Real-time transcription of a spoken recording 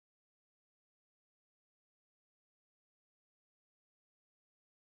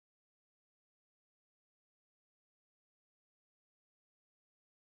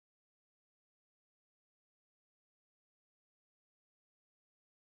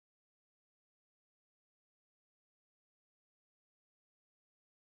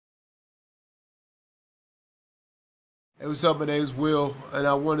Hey, what's up? My name is Will, and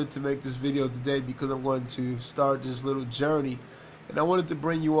I wanted to make this video today because I'm going to start this little journey, and I wanted to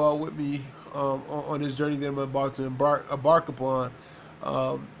bring you all with me on this journey that I'm about to embark upon.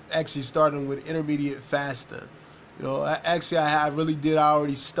 Actually, starting with intermediate fasting. I really did. I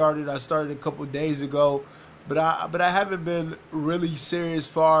already started. I started a couple of days ago, but I haven't been really serious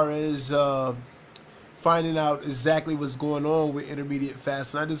far as finding out exactly what's going on with intermediate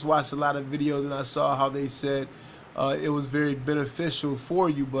fasting. I just watched a lot of videos and I saw how they said it was very beneficial for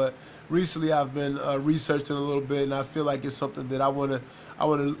you. But recently, I've been researching a little bit, and I feel like it's something that I want to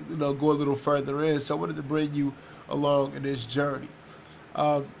go a little further in. So I wanted to bring you along in this journey.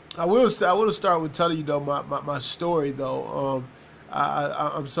 I will start with telling you though my story though.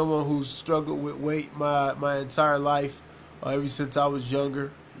 I'm someone who's struggled with weight my entire life, ever since I was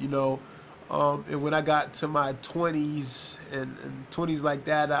younger. And when I got to my 20s and 20s like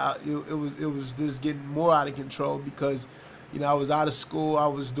that, it was just getting more out of control because, I was out of school, I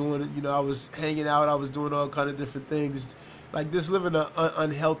was doing, I was hanging out, I was doing all kind of different things, like just living an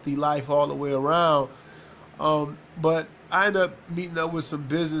unhealthy life all the way around. But I ended up meeting up with some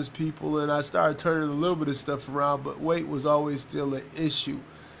business people, and I started turning a little bit of stuff around. But weight was always still an issue.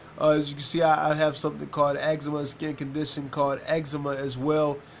 As you can see, I have something called eczema, a skin condition called eczema as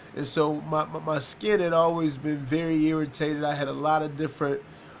well. And so my skin had always been very irritated. I had a lot of different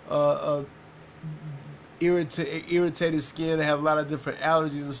irritated skin. I have a lot of different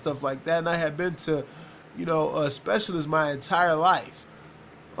allergies and stuff like that. And I had been to, a specialist my entire life.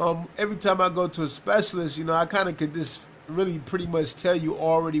 Every time I go to a specialist, I kind of could just really pretty much tell you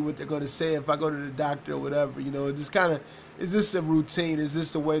already what they're going to say if I go to the doctor or whatever. It just kind of, is this a routine? Is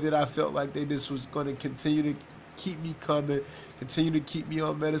this the way that I felt like they just was going to continue to keep me coming, continue to keep me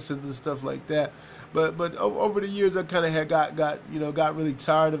on medicines and stuff like that? But over the years, I kind of had got really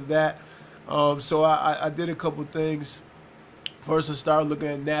tired of that. So I did a couple things. First, I started looking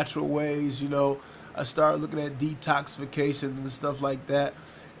at natural ways. I started looking at detoxification and stuff like that.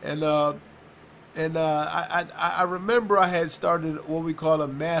 And I remember I had started what we call a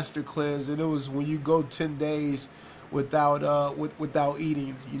master cleanse, and it was when you go 10 days without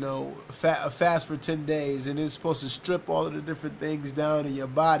eating. A fast for 10 days, and it's supposed to strip all of the different things down in your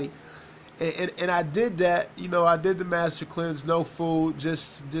body. And I did that. I did the master cleanse, no food,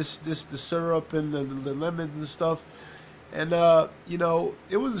 just the syrup and the lemons and stuff. And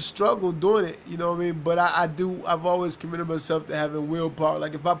it was a struggle doing it, what I mean? But I've always committed myself to having willpower.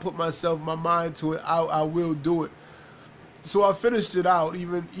 Like if I put my mind to it, I will do it. So I finished it out,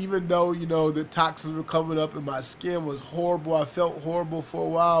 even though, the toxins were coming up and my skin was horrible. I felt horrible for a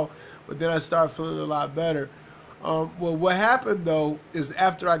while, but then I started feeling a lot better. Well, what happened though is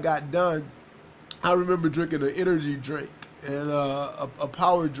after I got done, I remember drinking an energy drink and a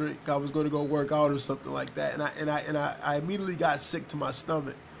power drink. I was going to go work out or something like that, and I immediately got sick to my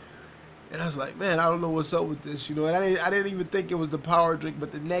stomach. And I was like, man, I don't know what's up with this, And I didn't even think it was the power drink,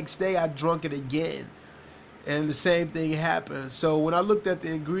 but the next day I drunk it again, and the same thing happened. So when I looked at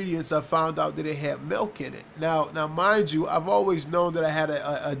the ingredients, I found out that it had milk in it. Now, mind you, I've always known that I had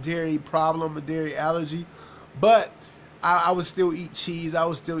a dairy problem, a dairy allergy, but I would still eat cheese. I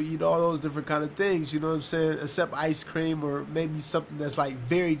would still eat all those different kind of things, you know what I'm saying? Except ice cream or maybe something that's like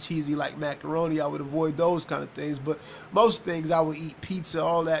very cheesy like macaroni. I would avoid those kind of things. But most things I would eat, pizza,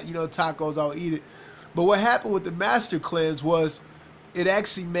 all that, tacos, I would eat it. But what happened with the master cleanse was it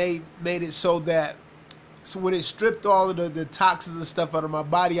actually made it so that when it stripped all of the toxins and stuff out of my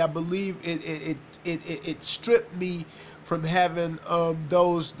body, I believe it stripped me from having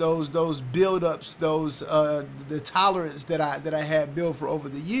those buildups, the tolerance that I had built for over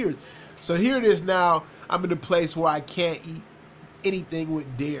the years. So here it is now. I'm in a place where I can't eat anything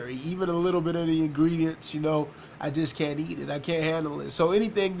with dairy, even a little bit of the ingredients. I just can't eat it. I can't handle it. So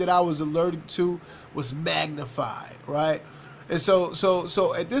anything that I was allergic to was magnified, right? And so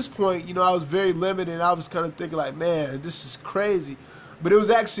at this point, I was very limited. I was kind of thinking like, man, this is crazy. But it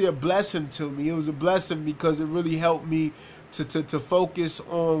was actually a blessing to me. It was a blessing because it really helped me to focus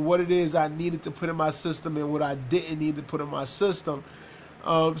on what it is I needed to put in my system and what I didn't need to put in my system.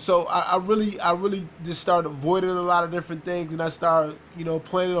 So I really just started avoiding a lot of different things, and I started,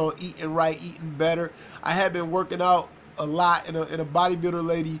 planning on eating right, eating better. I had been working out a lot, and a bodybuilder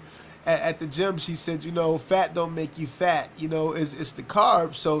lady at the gym, she said, fat don't make you fat, it's the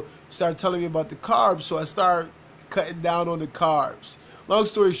carbs. So she started telling me about the carbs, so I started cutting down on the carbs. Long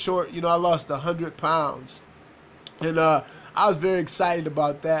story short, I lost 100 pounds. And I was very excited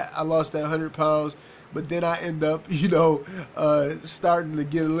about that. I lost that 100 pounds. But then I end up, starting to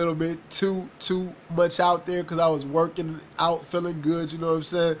get a little bit too much out there because I was working out, feeling good, you know what I'm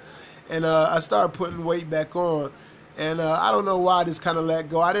saying? And I started putting weight back on. And I don't know why I just kind of let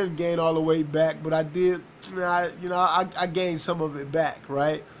go. I didn't gain all the weight back, but I did. I gained some of it back,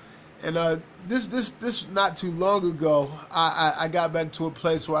 right? And this not too long ago, I got back to a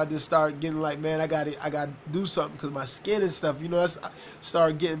place where I just started getting like, man, I got to do something because my skin and stuff, I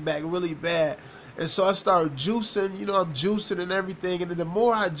started getting back really bad. And so I started juicing, I'm juicing and everything. And then the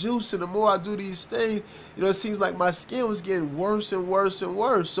more I juice and the more I do these things, it seems like my skin was getting worse and worse and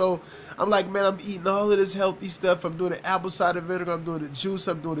worse. So I'm like, man, I'm eating all of this healthy stuff. I'm doing the apple cider vinegar. I'm doing the juice.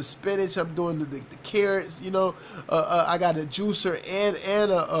 I'm doing the spinach. I'm doing the carrots. I got a juicer and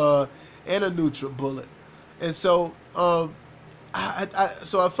a NutriBullet. And so so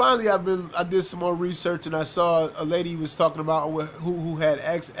I did some more research, and I saw a lady was talking about who had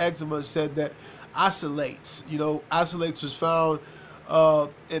eczema, said that oxalates was found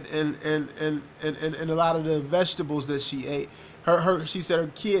in a lot of the vegetables that she ate. She said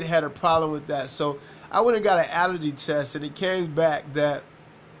her kid had a problem with that. So I went and got an allergy test, and it came back that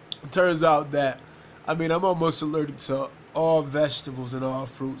it turns out that, I'm almost allergic to all vegetables and all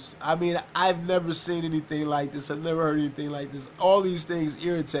fruits. I've never seen anything like this. I've never heard anything like this. All these things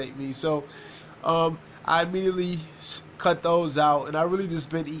irritate me. So I immediately cut those out, and I really just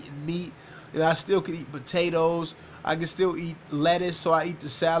been eating meat. I still can eat potatoes. I can still eat lettuce, so I eat the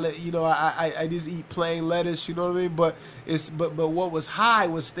salad. I just eat plain lettuce. You know what I mean? But what was high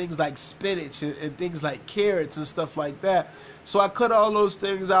was things like spinach and things like carrots and stuff like that. So I cut all those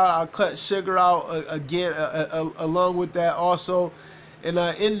things out. I cut sugar out again, along with that also, and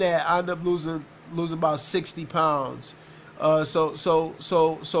in that I ended up losing about 60 pounds.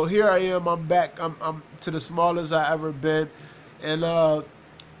 So here I am. I'm back. I'm to the smallest I ever been, and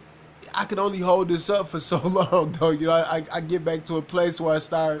I can only hold this up for so long, though. I get back to a place where I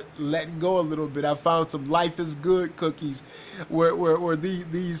start letting go a little bit. I found some Life is Good cookies, where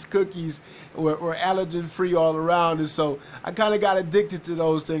these cookies were allergen free all around, and so I kind of got addicted to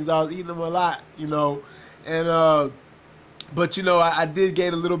those things. I was eating them a lot, and but I did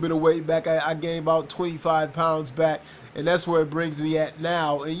gain a little bit of weight back. I gained about 25 pounds back, and that's where it brings me at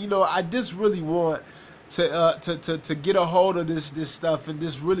now. And I just really want to get a hold of this stuff and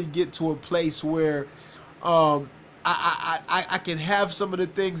just really get to a place where I can have some of the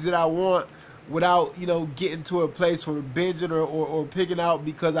things that I want without getting to a place where binging or picking out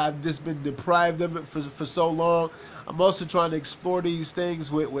because I've just been deprived of it for so long. I'm also trying to explore these things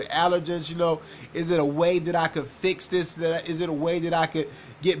with allergens. Is it a way that I could fix this? Is it a way that I could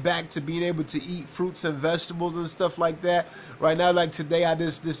get back to being able to eat fruits and vegetables and stuff like that? Right now, like today, I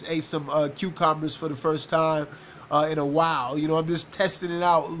just ate some cucumbers for the first time in a while. I'm just testing it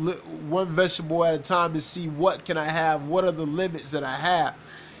out one vegetable at a time to see what can I have, what are the limits that I have.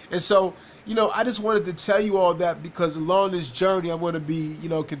 And so, I just wanted to tell you all that because along this journey, I'm going to be,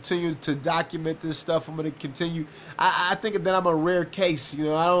 continue to document this stuff. I'm going to continue. I think that I'm a rare case. I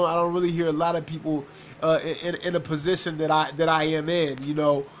don't really hear a lot of people in a position that I am in.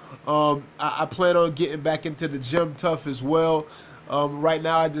 I plan on getting back into the gym tough as well. Right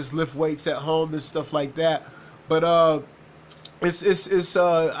now, I just lift weights at home and stuff like that. But I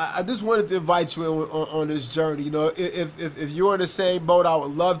just wanted to invite you on this journey. If you're in the same boat, I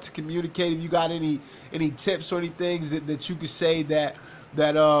would love to communicate. If you got any tips or any things that you could say that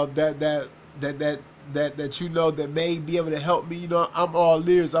that may be able to help me, I'm all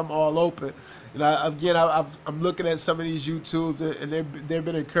ears. I'm all open. I'm looking at some of these YouTubes and they've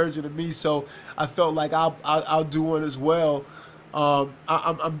been encouraging to me. So I felt like I'll do one as well.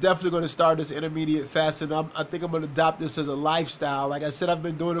 I'm definitely going to start this intermediate fasting. I think I'm going to adopt this as a lifestyle. Like I said, I've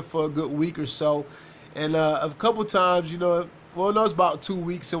been doing it for a good week or so, and a couple times, no, it's about 2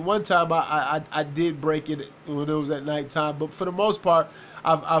 weeks. And one time I did break it when it was at nighttime, but for the most part,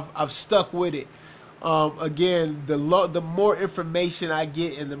 I've stuck with it. Again, the more information I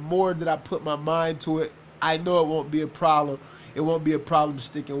get and the more that I put my mind to it, I know it won't be a problem. It won't be a problem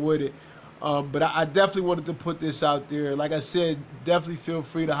sticking with it. But I definitely wanted to put this out there. Like I said, definitely feel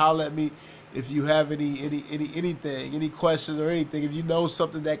free to holler at me if you have anything, any questions or anything. If you know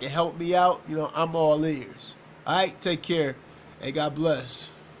something that can help me out, I'm all ears. All right, take care. Hey, God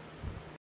bless.